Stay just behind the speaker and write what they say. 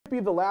be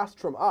the last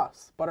from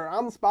us, but our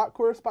on-the-spot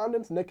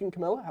correspondents Nick and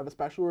Camila have a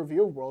special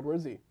review of World War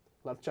Z.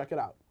 Let's check it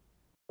out.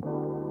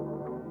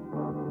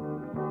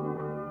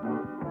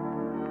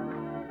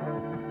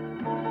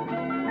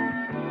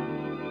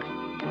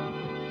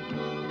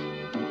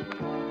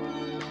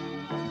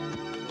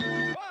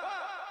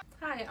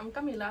 Hi, I'm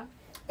Camila.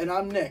 And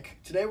I'm Nick.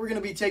 Today we're going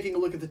to be taking a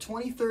look at the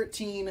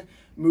 2013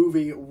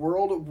 movie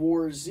World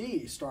War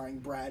Z, starring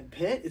Brad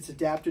Pitt. It's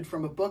adapted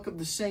from a book of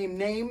the same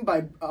name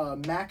by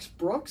Max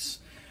Brooks.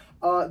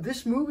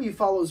 This movie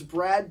follows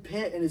Brad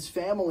Pitt and his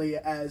family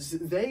as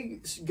they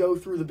go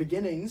through the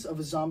beginnings of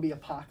a zombie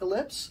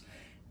apocalypse.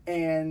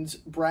 And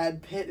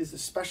Brad Pitt is a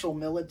special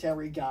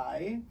military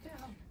guy. Yeah.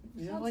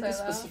 Does he have like a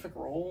specific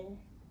role?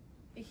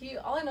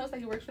 All I know is that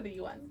he works for the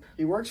UN.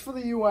 He works for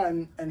the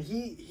UN, and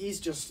he's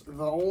just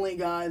the only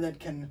guy that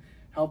can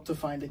help to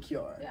find a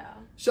cure. Yeah.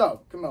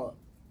 So, Camilla,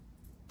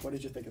 what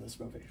did you think of this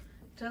movie?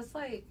 Just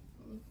like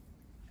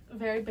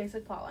very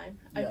basic plotline.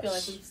 Yes. I feel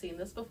like we've seen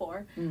this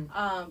before.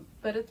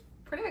 But it's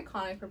pretty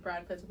iconic for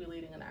Brad Pitt to be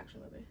leading an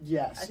action movie.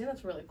 Yes. I think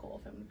that's really cool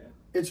of him to do.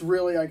 It's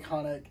really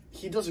iconic.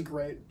 He does a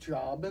great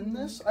job in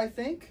this, I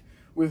think,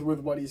 with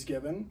what he's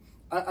given.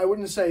 I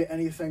wouldn't say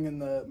anything in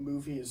the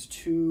movie is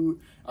too...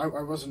 I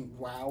wasn't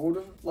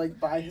wowed, like,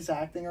 by his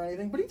acting or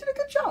anything, but he did a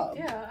good job.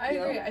 Yeah, I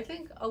agree. I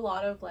think a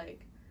lot of,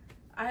 like...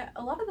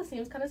 a lot of the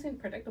scenes kind of seem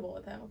predictable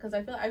with him, because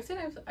I feel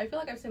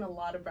like I've seen a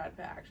lot of Brad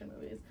Pitt action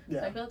movies. Yeah.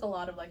 So I feel like a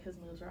lot of, like, his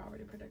moves are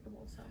already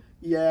predictable, so...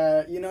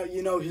 Yeah, you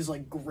know his,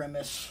 like,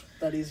 grimace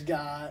that he's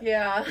got.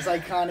 Yeah. His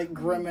iconic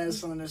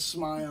grimace and then his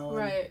smile.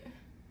 Right.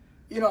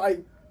 You know, I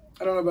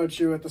don't know about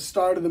you, at the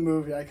start of the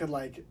movie, I could,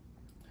 like...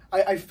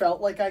 I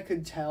felt like I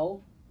could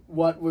tell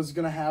what was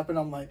going to happen.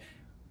 I'm like,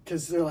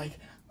 because they're like,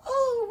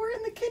 oh, we're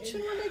in the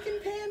kitchen, we're making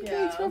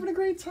pancakes, we're having a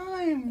great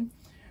time.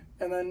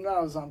 And then,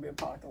 zombie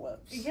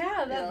apocalypse.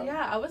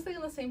 Yeah, I was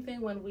thinking the same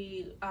thing when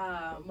we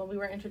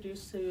were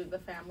introduced to the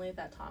family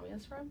that Tommy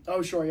is from.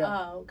 Oh, sure,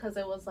 yeah. Because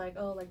it was like,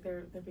 oh, like,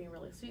 they're being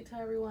really sweet to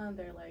everyone,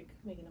 they're, like,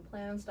 making a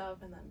plan and stuff,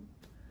 and then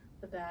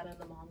the dad and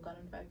the mom got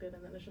infected,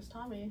 and then it's just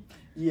Tommy.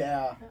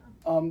 Yeah.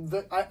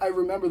 I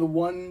remember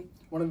one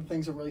of the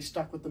things that really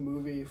stuck with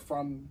me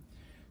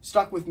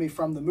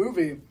from the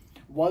movie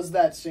was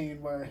that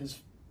scene where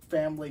his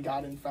family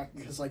got infected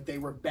because, like, they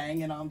were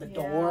banging on the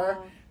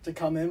door to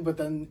come in, but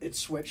then it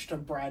switched to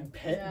Brad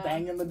Pitt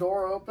banging the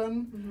door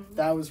open. Mm-hmm.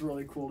 That was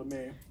really cool to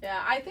me. Yeah,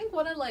 I think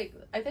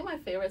my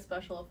favorite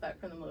special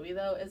effect from the movie,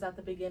 though, is at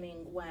the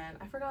beginning when,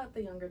 I forgot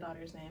the younger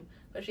daughter's name,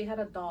 but she had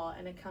a doll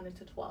and it counted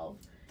to 12.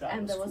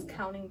 And it was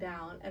counting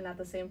down, and at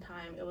the same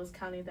time, it was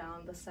counting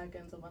down the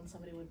seconds of when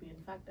somebody would be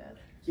infected.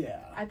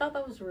 Yeah. I thought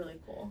that was really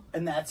cool.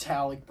 And that's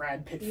how, like,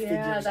 Brad Pitt figures out.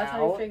 Yeah, that's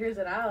how he figures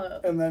it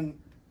out. And then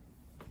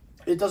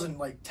it doesn't,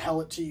 like,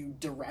 tell it to you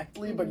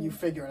directly, but you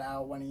figure it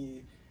out when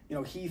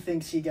he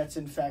thinks he gets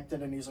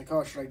infected, and he's like,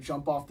 oh, should I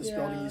jump off this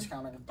building? He's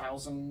counting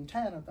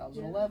 1,010,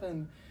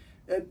 1,011.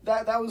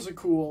 That was a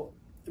cool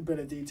bit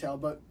of detail.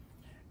 But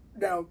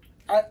now,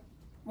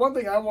 one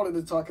thing I wanted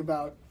to talk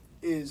about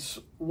is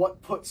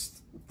what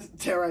puts,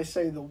 dare I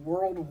say, the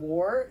World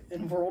War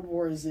in World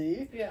War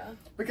Z. Yeah.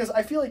 Because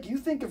I feel like you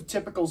think of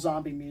typical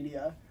zombie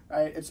media,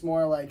 right? It's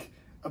more like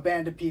a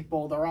band of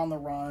people, they're on the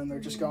run,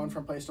 they're just going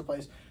from place to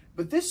place.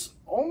 But this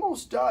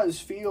almost does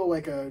feel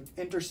like a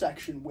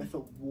intersection with a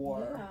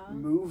war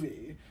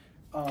movie.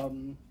 What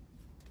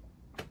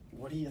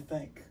do you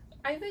think?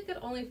 I think it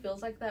only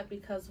feels like that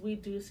because we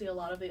do see a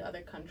lot of the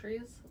other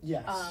countries.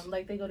 Yes.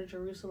 Like, they go to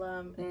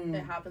Jerusalem.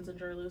 It happens in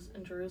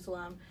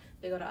Jerusalem.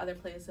 They go to other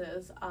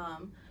places.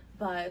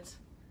 But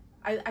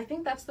I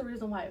think that's the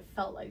reason why it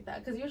felt like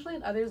that. Because usually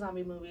in other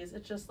zombie movies,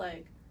 it's just,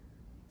 like,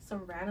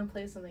 some random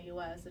place in the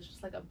U.S. It's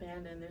just, like,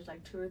 abandoned. There's,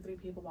 like, 2 or 3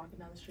 people walking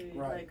down the street,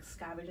 like,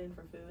 scavenging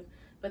for food.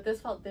 But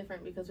this felt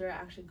different because we were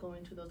actually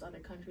going to those other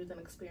countries and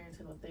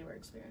experiencing what they were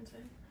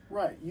experiencing.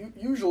 Right.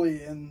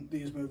 Usually in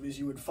these movies,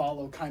 you would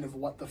follow kind of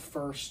what the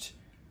first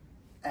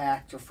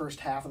act or first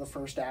half of the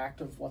first act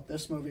of what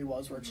this movie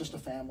was, where it's just a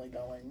family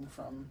going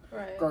from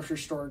grocery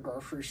store to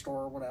grocery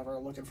store or whatever,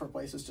 looking for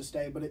places to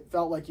stay. But it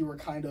felt like you were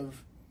kind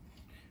of,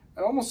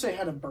 I'd almost say,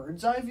 had a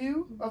bird's eye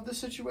view of the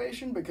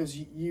situation, because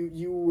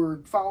you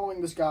were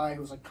following this guy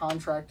who was, like,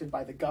 contracted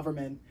by the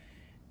government,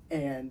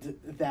 and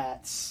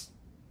that's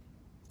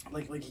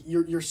like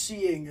you're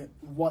seeing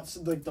what's,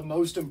 like, the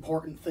most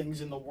important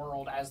things in the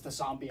world as the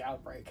zombie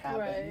outbreak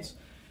happens.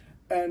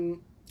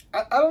 And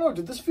I don't know,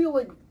 did this feel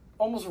like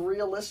almost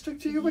realistic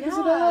to you because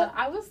of that?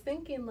 I was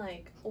thinking,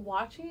 like,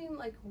 watching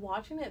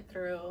it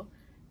through,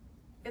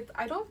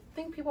 I don't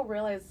think people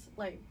realize,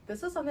 like,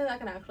 this is something that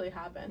can actually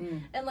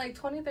happen. And, like,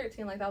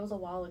 2013, like, that was a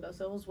while ago,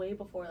 so it was way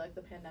before, like,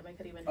 the pandemic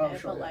had even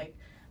hit. But like,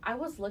 I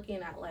was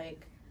looking at,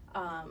 like,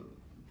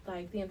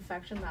 the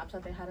infection maps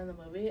that they had in the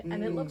movie,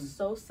 and it looks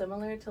so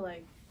similar to,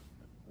 like,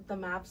 the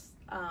maps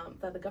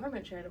that the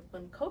government shared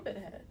when COVID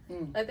hit.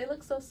 Like, they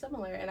look so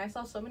similar, and I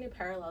saw so many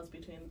parallels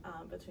between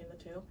the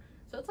two.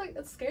 So it's, like,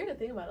 it's scary to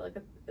think about it.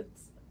 Like,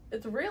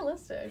 it's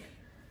realistic.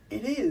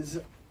 It is.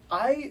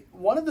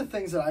 One of the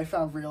things that I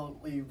found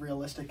really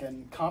realistic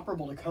and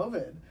comparable to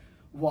COVID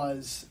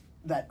was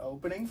that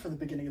opening for the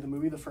beginning of the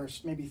movie, the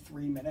first maybe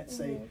 3 minutes,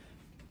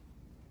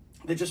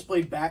 they just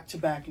played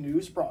back-to-back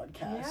news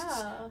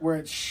broadcasts where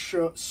it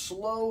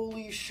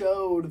slowly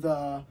showed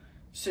the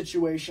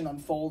situation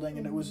unfolding,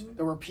 and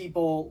there were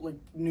people, like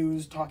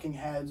news talking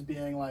heads,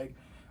 being like,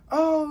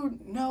 "Oh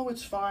no,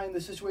 it's fine. The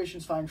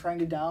situation's fine," trying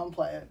to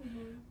downplay it.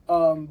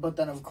 But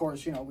then, of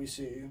course, we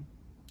see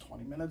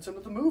 20 minutes into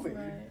the movie,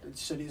 the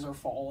cities are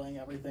falling,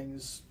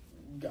 everything's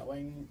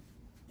going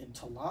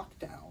into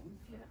lockdown.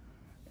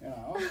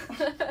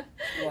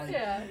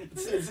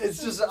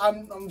 It's just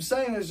I'm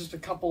saying there's just a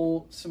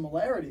couple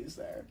similarities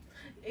there.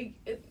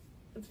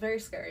 It's very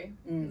scary.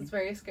 It's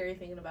very scary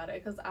thinking about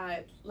it, because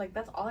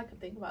that's all I could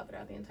think about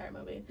throughout the entire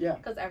movie.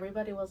 Because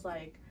everybody was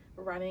like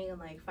running and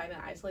like fighting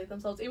to isolate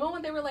themselves. Even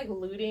when they were like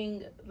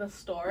looting the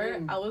store,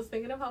 I was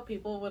thinking of how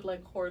people would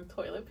like hoard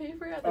toilet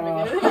paper at the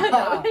beginning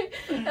of the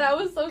movie, and I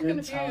was so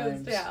confused.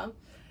 Times. Yeah,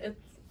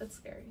 it's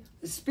scary.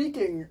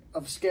 Speaking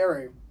of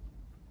scary,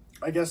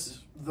 I guess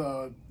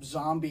the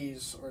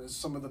zombies, or as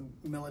some of the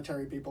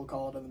military people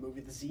call it in the movie,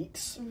 the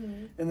Zeeks,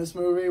 in this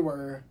movie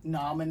were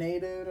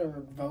nominated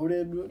or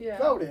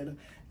voted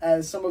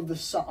as some of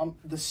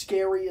the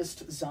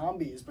scariest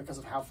zombies because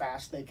of how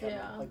fast they can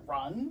like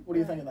run. What do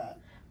you think of that?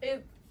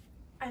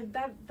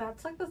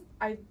 That's like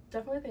I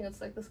definitely think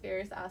it's like the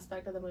scariest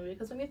aspect of the movie,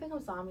 because when you think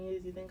of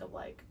zombies, you think of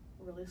like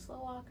really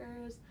slow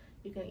walkers.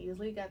 You can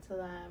easily get to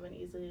them and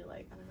easily,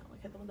 like, I don't know,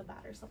 like hit them with a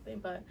bat or something.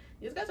 But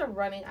these guys are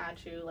running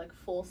at you, like,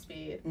 full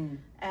speed.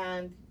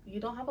 And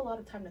you don't have a lot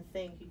of time to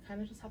think. You kind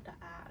of just have to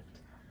act.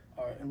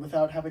 All right. And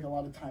without having a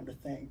lot of time to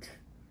think,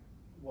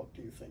 what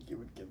do you think you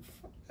would give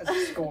as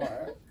a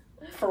score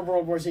for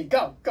World War Z?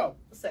 Go.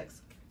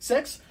 6.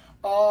 6?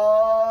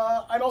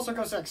 I'd also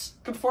go 6.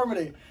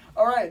 Conformity.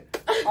 All right.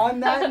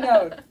 On that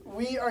note,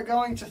 we are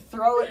going to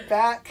throw it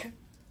back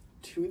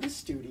to the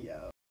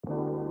studio.